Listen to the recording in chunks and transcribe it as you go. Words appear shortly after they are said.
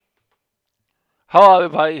Hello,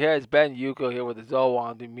 everybody. Here it's Ben Yuko here with the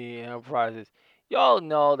Zowanti Media Enterprises. Y'all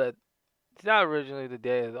know that it's not originally the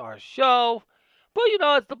day of our show, but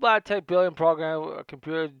it's the Black Tech Billion Program,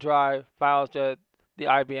 computer drive files, the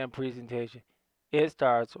IBM presentation. It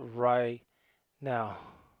starts right now.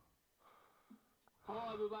 Hello,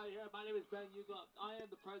 everybody. Here, my name is Ben Yuko. I am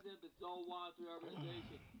the president of the Zowanti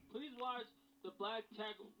organization. Please watch the Black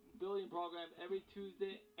Tech Billion Program every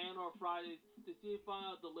Tuesday and or Fridays to see and find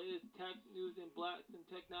out the latest tech news in blacks and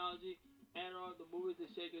technology and or the movies and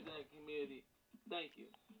shakers in the community. Thank you.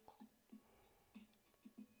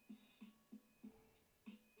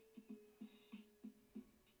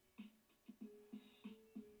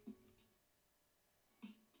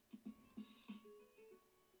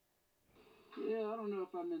 Yeah, I don't know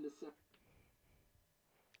if I'm into sex.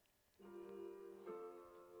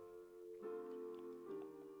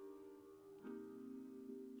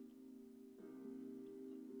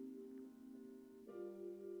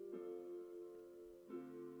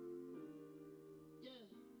 Yeah,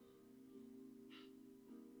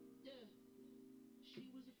 yeah. She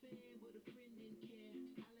was a fan, but a friend didn't care.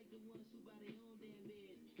 I like the ones who buy their own damn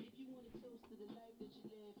beds. If you want to toast to the life that you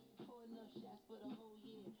live, pour enough shots for the whole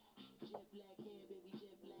year. Jet black hair, baby,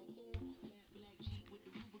 jet black hair. Matte black Jeep with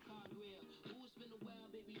the Rubicon grill. Ooh, it's been a while,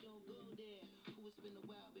 baby, don't go there. Ooh, it's been a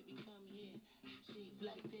while, baby, come here. Shade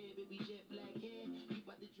black hair, baby, jet black hair. You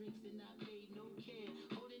bought the drinks and I paid no care.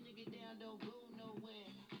 Hold a nigga down, don't go nowhere.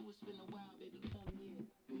 Ooh, it's been a while, baby, come here.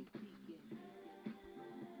 We peeking.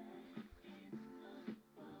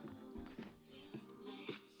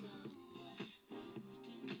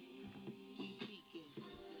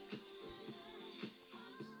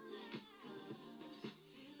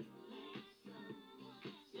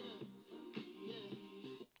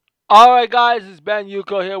 All right, guys, it's Ben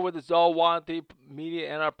Yuko here with the Zowanti Media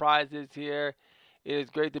Enterprises here. It is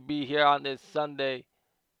great to be here on this Sunday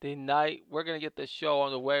the night. We're gonna get the show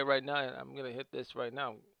on the way right now, and I'm gonna hit this right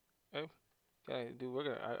now. Okay, okay,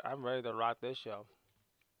 dude, I'm ready to rock this show.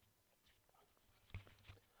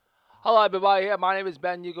 Hello, everybody. Here, my name is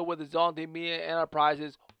Ben Yugo with the Zone Team Media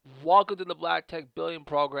Enterprises. Welcome to the Black Tech Billion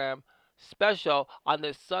Program special on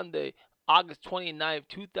this Sunday, August 29th,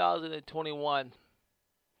 2021.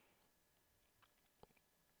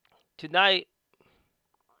 Tonight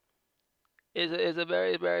is a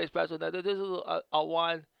very, very special night. This is a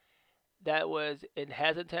one that was in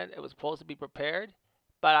hesitant. It was supposed to be prepared,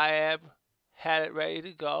 but I have had it ready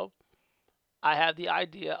to go. I have the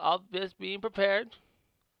idea of this being prepared,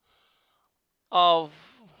 of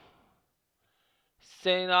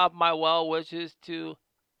sending off my well wishes to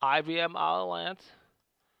IBM Alliance.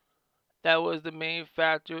 That was the main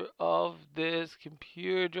factor of this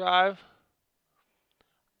computer drive.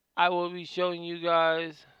 I will be showing you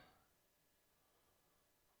guys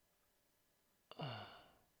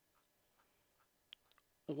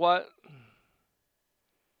what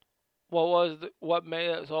what made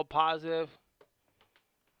it so positive,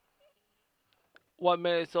 what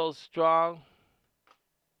made it so strong,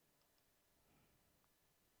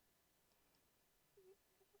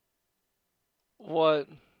 what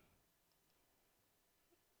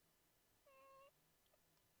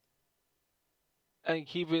and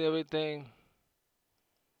keeping everything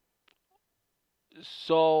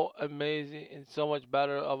so amazing and so much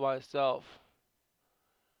better of myself.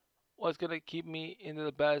 What's gonna keep me into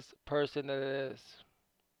the best person that it is.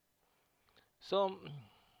 So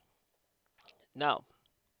now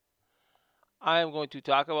I am going to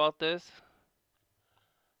talk about this.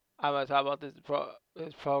 I'm going to talk about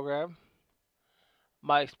this program,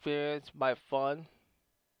 my experience, my fun,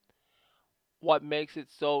 what makes it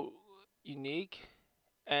so unique,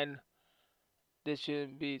 and this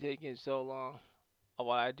shouldn't be taking so long of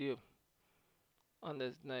what I do on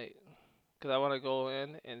this night. Because I want to go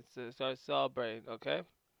in and start celebrating, okay?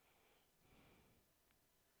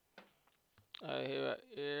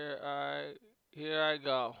 Alright, here I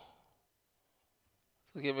go.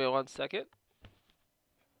 So give me 1 second.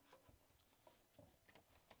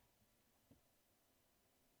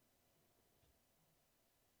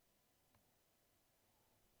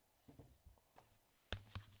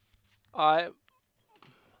 Alright,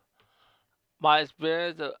 my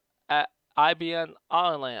experience at IBM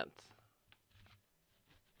Alliance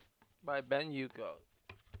by Ben Yuko.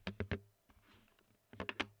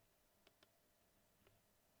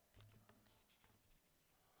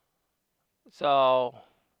 So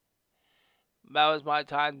that was my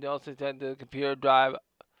time to also attend the computer drive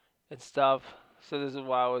and stuff. So this is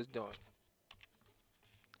what I was doing.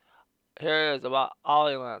 Here it is about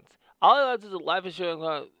Allianz. Allianz is a life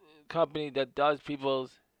insurance company that does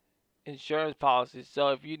people's insurance policies. So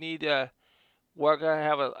if you need to work I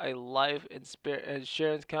have a life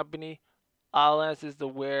insurance company, Allianz is the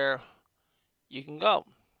where you can go.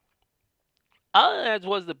 Allianz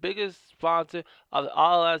was the biggest sponsor of the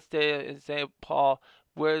Allianz Stadium in St. Paul,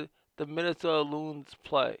 where the Minnesota Loons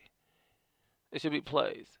play. It should be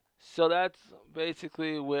plays. So that's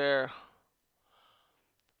basically where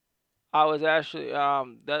I was actually.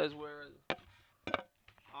 That is where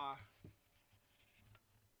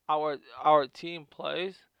our our team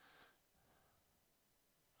plays.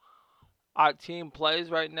 Our team plays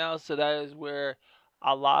right now. So that is where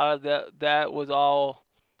a lot of that was all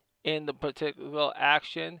in the particular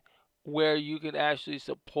action where you can actually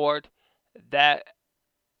support that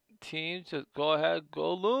team. So go ahead,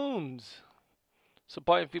 go Loons.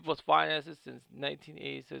 Supporting people's finances since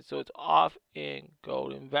 1986. So it's off in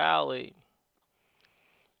Golden Valley.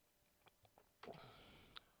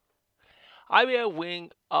 I be a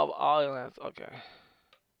wing of Allianz. Okay.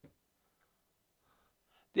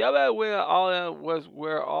 The other wing of Allianz was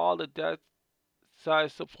where all the desk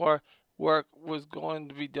side support work was going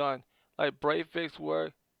to be done, like break fix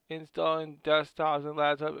work, installing desktops and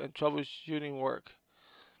laptops, and troubleshooting work.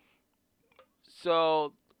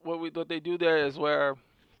 So what they do there is where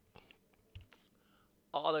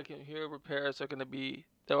all the computer repairs are going to be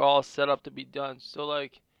they're all set up to be done. So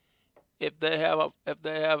like if they have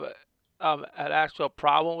an actual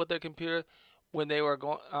problem with their computer when they were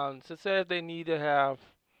going so say if they need to have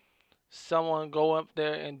someone go up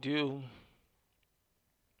there and do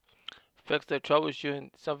fix their troubleshooting,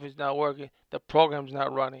 something's not working, the program's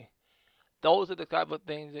not running. Those are the type of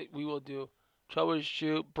things that we will do.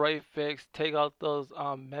 Troubleshoot, break fix, take out those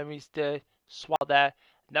memory sticks, swap that.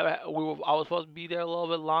 Never, I was supposed to be there a little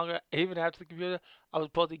bit longer. Even after the computer, I was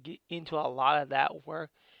supposed to get into a lot of that work,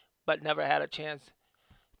 but never had a chance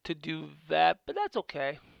to do that. But that's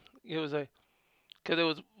okay. It was a because it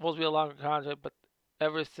was supposed to be a longer contract, but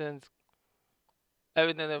ever since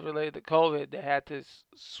everything that related to COVID, they had to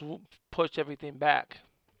push everything back.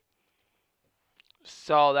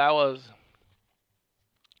 So that was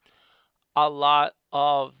a lot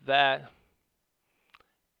of that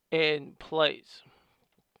in place.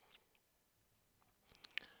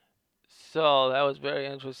 So that was very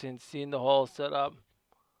interesting seeing the whole setup,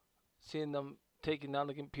 seeing them taking down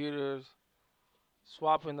the computers,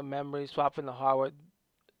 swapping the memory, swapping the hardware.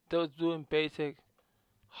 They was doing basic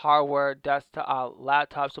hardware, desktop,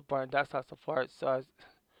 laptop support, and desktop support. So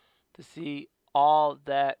to see all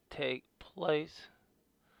that take place.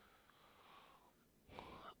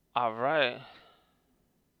 All right.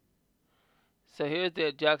 So here's the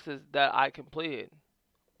objectives that I completed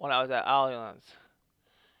when I was at Allianz.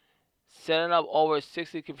 Setting up over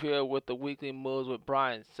 60 computers with the weekly moves with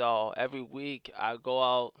Brian. So every week I go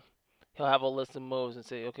out, he'll have a list of moves and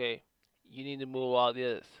say, okay, you need to move all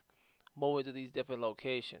this, move it to these different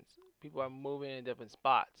locations. People are moving in different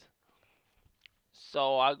spots.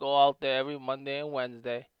 So I go out there every Monday and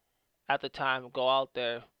Wednesday. At the time, go out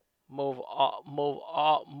there, move all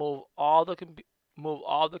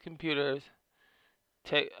the computers,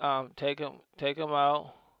 take them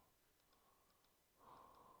out,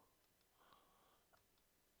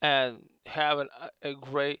 and have a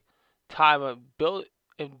great time of build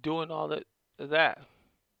and doing all that.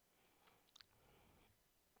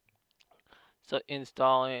 So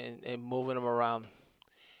installing and moving them around.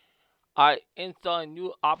 I installed a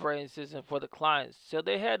new operating system for the clients. So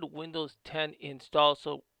they had Windows 10 installed.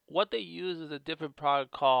 So what they use is a different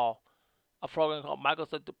product called a program called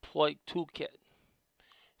Microsoft Deploy Toolkit.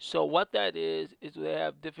 So what that is they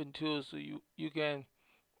have different tools. So you can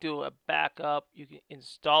do a backup. You can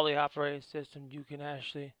install the operating system. You can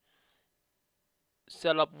actually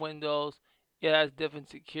set up Windows. It has different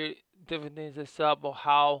security, different things to set up, or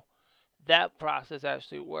how that process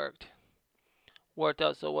actually worked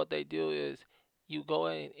out. So what they do is you go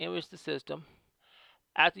in and image the system.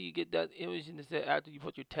 After you get that image in the system, after you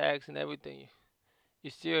put your tags and everything,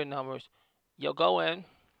 your serial numbers, you'll go in,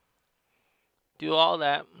 do all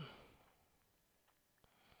that,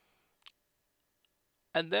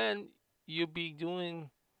 and then you'll be doing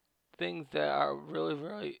things that are really,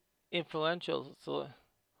 really influential. So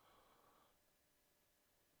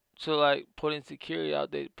like putting security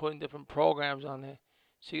out there, putting different programs on there.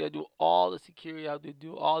 So you gotta do all the security out there,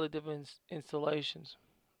 do all the different installations.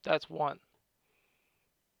 That's one.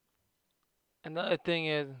 Another thing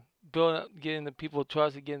is building up, getting the people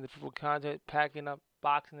trusted, getting the people content, packing up,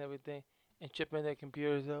 boxing everything, and shipping their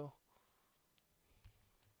computers though.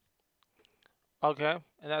 Okay,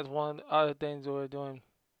 and that's one of the other things that we're doing.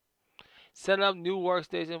 Setting up new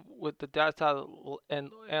workstation with the desktop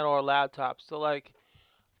and or laptop. So like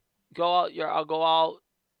I'll go out.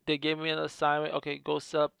 They gave me an assignment. Okay, go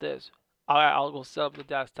set up this. All right, I'll go set up the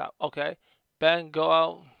desktop. Okay, Ben, go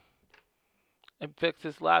out and fix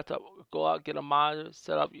this laptop. Go out, get a monitor,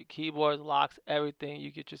 set up your keyboards, locks, everything.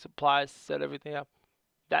 You get your supplies, set everything up.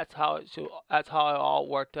 That's how it should. That's how it all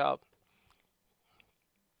worked out.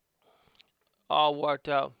 All worked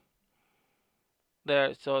out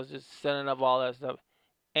there. So it's just setting up all that stuff,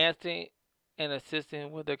 answering and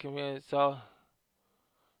assisting with the community. So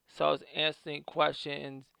it's answering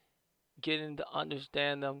questions, getting to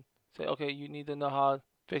understand them. Say, okay, you need to know how to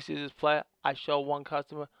fix your display. I show one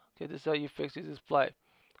customer, okay, this is how you fix your display.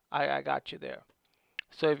 I got you there.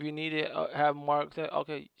 So if you need it, have Mark say,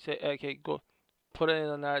 okay, say, okay, go put it in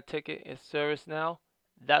another ticket in service now.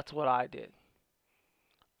 That's what I did.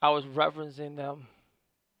 I was referencing them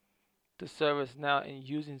to service now and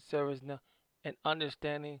using service now and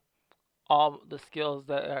understanding all the skills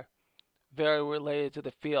that are very related to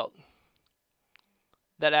the field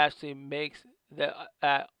that actually makes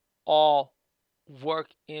that all work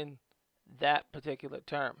in that particular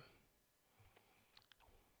term.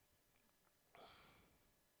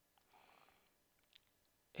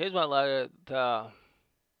 Here's my letter to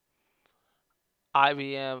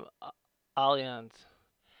IBM Allianz.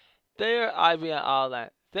 Dear IBM Allianz,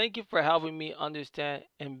 thank you for helping me understand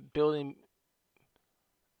and building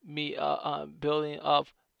up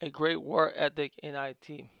a great work ethic in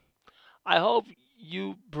IT. I hope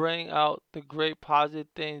you bring out the great positive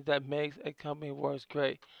things that makes a company work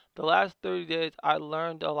great. The last 30 days I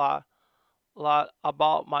learned a lot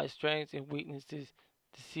about my strengths and weaknesses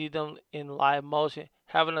to see them in live motion.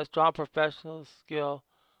 Having a strong professional skills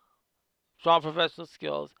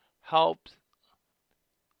helps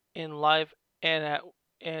in life and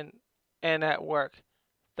and at work.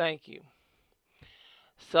 Thank you.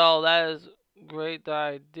 So that is great that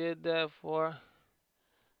I did that for.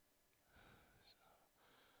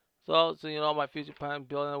 So my future plan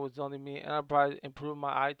building was only me enterprise, improve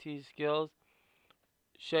my IT skills,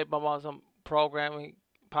 shape up on some programming,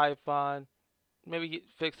 Python, maybe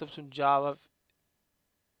fix up some Java,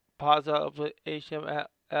 positive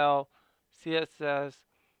HTML, CSS,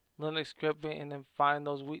 Linux scripting, and then find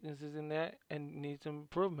those weaknesses in there and need some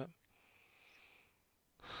improvement.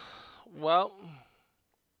 Well,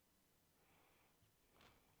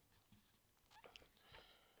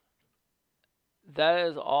 that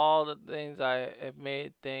is all the things I have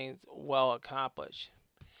made things well accomplished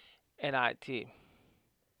in IT,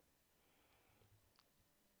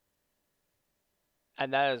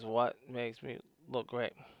 and that is what makes me look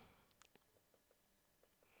great.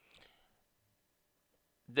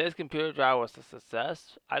 This computer drive was a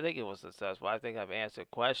success. I think it was successful. I think I've answered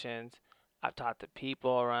questions. I've talked to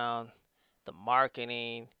people around the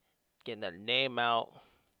marketing, getting the name out.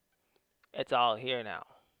 It's all here now.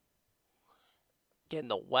 Getting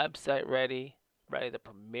the website ready to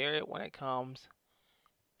premiere it when it comes.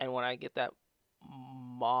 And when I get that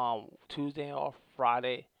Tuesday or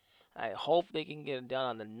Friday, I hope they can get it done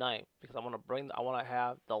on the 9th because I want to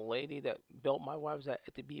have the lady that built my website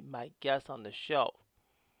to be my guest on the show.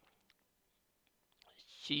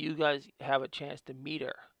 You guys have a chance to meet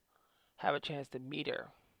her. Have a chance to meet her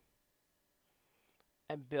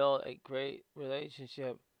and build a great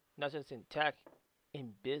relationship, not just in tech,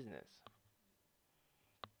 in business.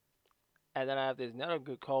 And then I have this another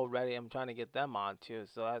good code ready. I'm trying to get them on too.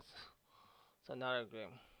 So another great.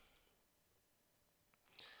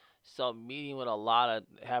 So meeting with a lot of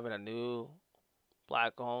having a new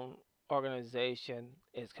black-owned organization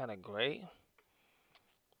is kind of great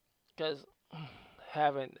because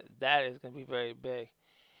having that is going to be very big.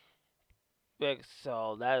 Big.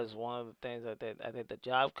 So that is one of the things I did. I think the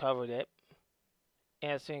job covered it.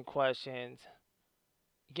 Answering questions,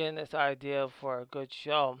 getting this idea for a good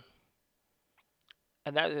show,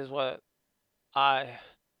 and that is what I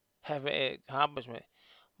have an accomplishment.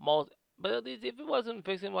 Most, but at least if it wasn't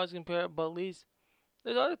fixing much compared, but at least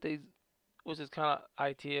there's other things which is kind of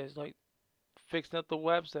IT is like fixing up the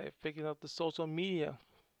website, fixing up the social media.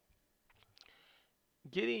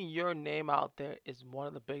 Getting your name out there is one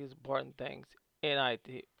of the biggest important things in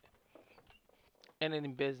IT and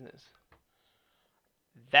in business.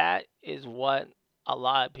 That is what a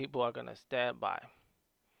lot of people are gonna stand by.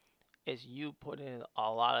 Is you putting in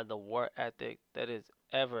a lot of the work ethic that is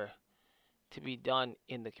ever to be done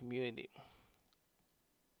in the community.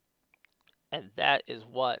 And that is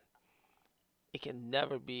what it can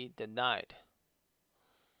never be denied.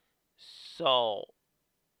 So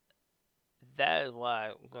that is why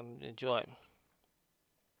I'm going to enjoy.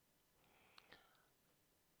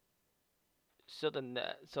 So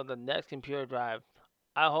the next computer drive,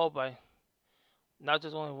 I hope I not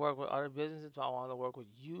just only work with other businesses, but I want to work with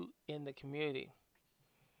you in the community.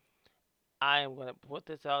 I am going to put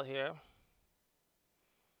this out here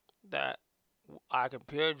that our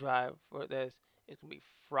computer drive for this is going to be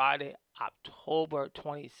Friday, October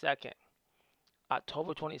 22nd.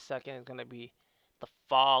 October 22nd is going to be the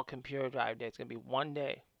fall computer drive day. It's going to be one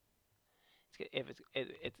day. If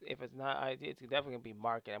it's not IT, it's definitely going to be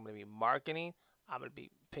marketing. I'm going to be marketing. I'm going to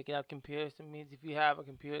be picking up computers. That means if you have a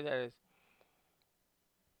computer that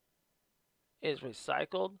is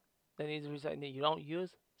recycled, that needs recycling that you don't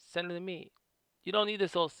use, send it to me. You don't need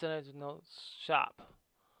this whole center to no shop.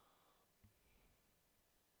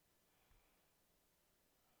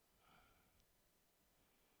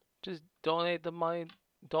 Just donate the money,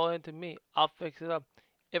 donate to me. I'll fix it up.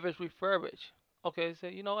 If it's refurbished, okay,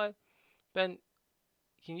 say, you know what, Ben,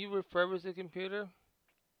 can you refurbish the computer?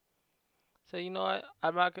 Say, you know what,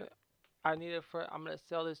 I'm not gonna, I need it for, I'm gonna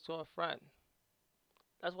sell this to a friend.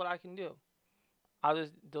 That's what I can do. I'll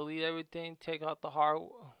just delete everything, take out the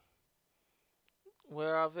hardware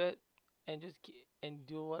of it, and just and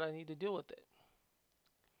do what I need to do with it.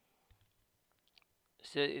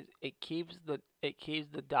 So it keeps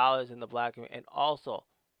the dollars in the black and also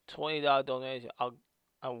 $20 donation.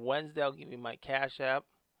 On Wednesday I'll give you my Cash App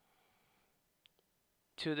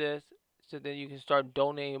to this, so then you can start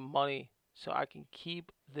donating money so I can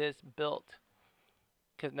keep this built.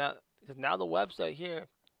 Cause now the website here,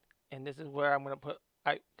 and this is where I'm gonna put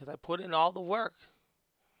because I put in all the work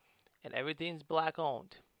and everything's black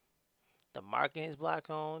owned. The marketing is black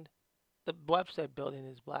owned. The website building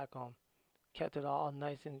is black owned. Kept it all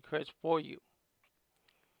nice and crisp for you.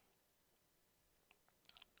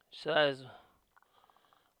 So that is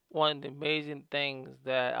one of the amazing things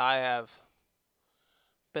that I have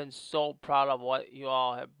been so proud of what you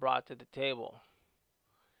all have brought to the table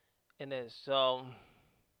in this. So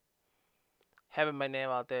having my name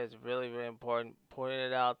out there is really, really important. Putting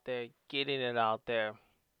it out there, getting it out there,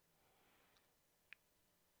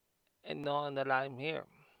 and knowing that I'm here.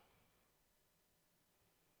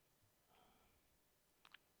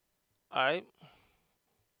 All right,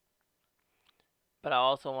 but I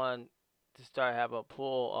also want to start have a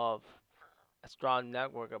pool of a strong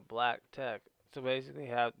network of black tech. So basically,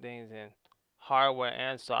 have things in hardware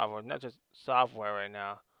and software, not just software right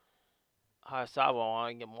now. Hard software, I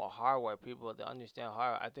want to get more hardware people to understand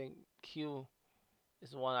hardware. I think Q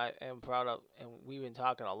is one I am proud of, and we've been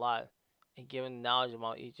talking a lot and giving knowledge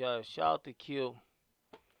about each other. Shout out to Q.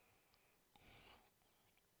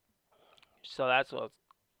 So that's what's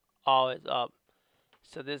always up.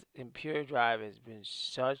 So this Impure Drive has been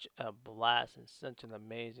such a blast and such an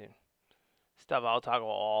amazing stuff. I'll talk about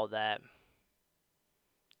all that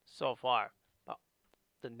so far. But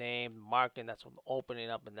the name, marketing, that's what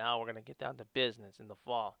opening up, and now we're gonna get down to business in the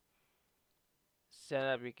fall. Set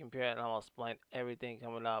up your computer, and I'll explain everything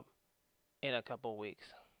coming up in a couple weeks.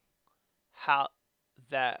 How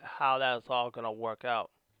how that's all gonna work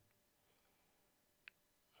out.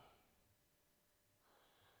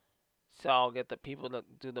 So I'll get the people to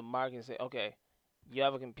do the marketing and say, okay, you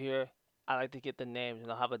have a computer. I like to get the names,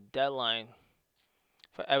 and I'll have a deadline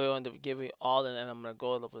for everyone to give me all, and then I'm gonna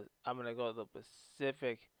go to the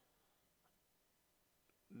specific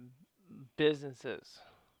businesses.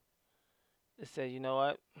 To say, you know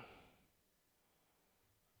what?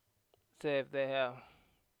 Say if they have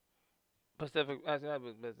Pacific, not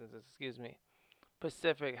businesses, excuse me,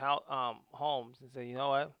 Pacific homes, and say, you know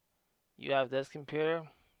what? You have this computer.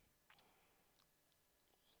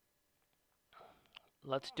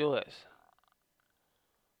 Let's do it.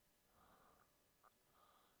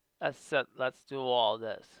 Let's do all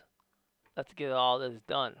this. Let's get all this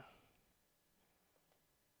done.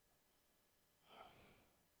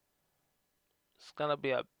 It's gonna be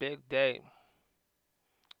a big day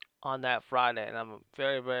on that Friday, and I'm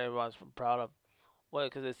very, very much proud of what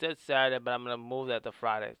because it said Saturday, but I'm gonna move that to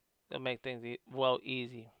Friday. It'll make things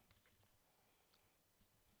easy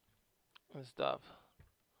and stuff.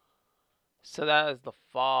 So that is the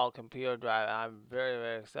fall computer drive. I'm very,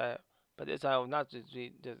 very excited. But this time, will not just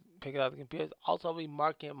be just picking up the computers. Also, I'll be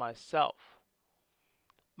marketing myself,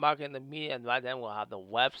 marketing the media, and by then we'll have the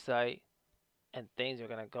website, and things are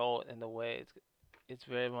gonna go in the way it's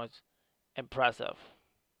very much impressive.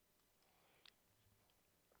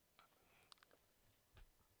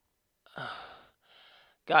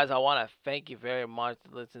 Guys, I want to thank you very much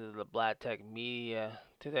to listen to the Black Tech Media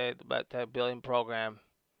today, the Black Tech Building Program.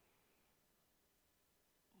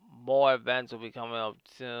 More events will be coming up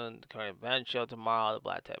soon. The current event show tomorrow, the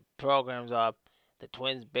Black Tech program's up, the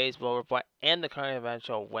Twins baseball report, and the current event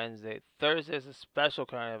show Wednesday. Thursday is a special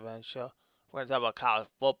current event show. We're going to talk about college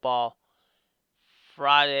football.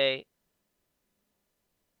 Friday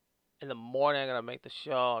in the morning, I gotta make the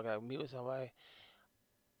show. I gotta meet with somebody.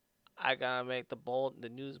 I gotta make the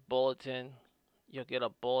news bulletin. You'll get a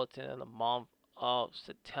bulletin in the month of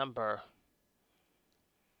September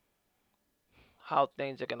how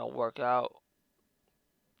things are gonna work out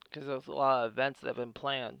because there's a lot of events that have been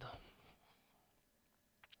planned.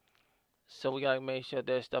 So we gotta make sure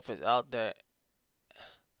their stuff is out there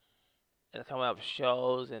and coming up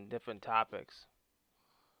shows and different topics.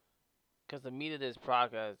 Because the meat of this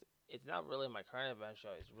podcast, it's not really my current event show.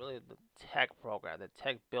 It's really the tech program, the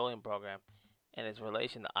tech building program, and its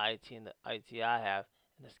relation to IT and the IT I have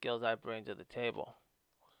and the skills I bring to the table.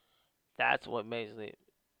 That's what basically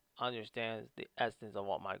understands the essence of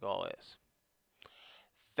what my goal is.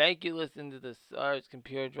 Thank you for listening to the Surge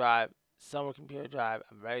Computer Drive, Summer Computer Drive.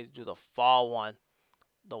 I'm ready to do the fall one,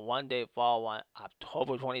 the 1 day fall one,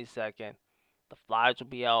 October 22nd. The flyers will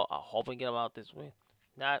be out. I hope we get them out this week.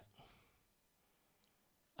 Not,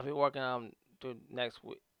 I'll be working on through next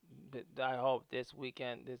week. I hope this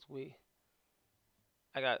weekend, this week,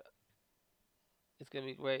 I got, it's going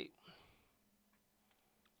to be great.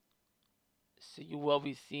 So you will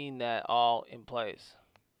be seeing that all in place.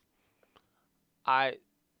 I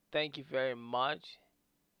thank you very much,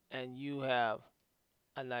 and you have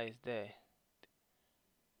a nice day.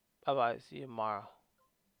 Bye bye. See you tomorrow.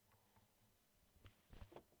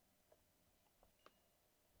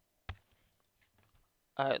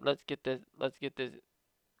 All right, let's get this. Let's get this.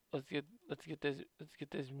 Let's get. Let's get this. Let's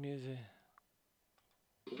get this music.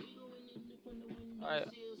 All right,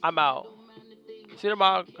 I'm out. See you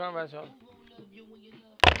tomorrow, convention.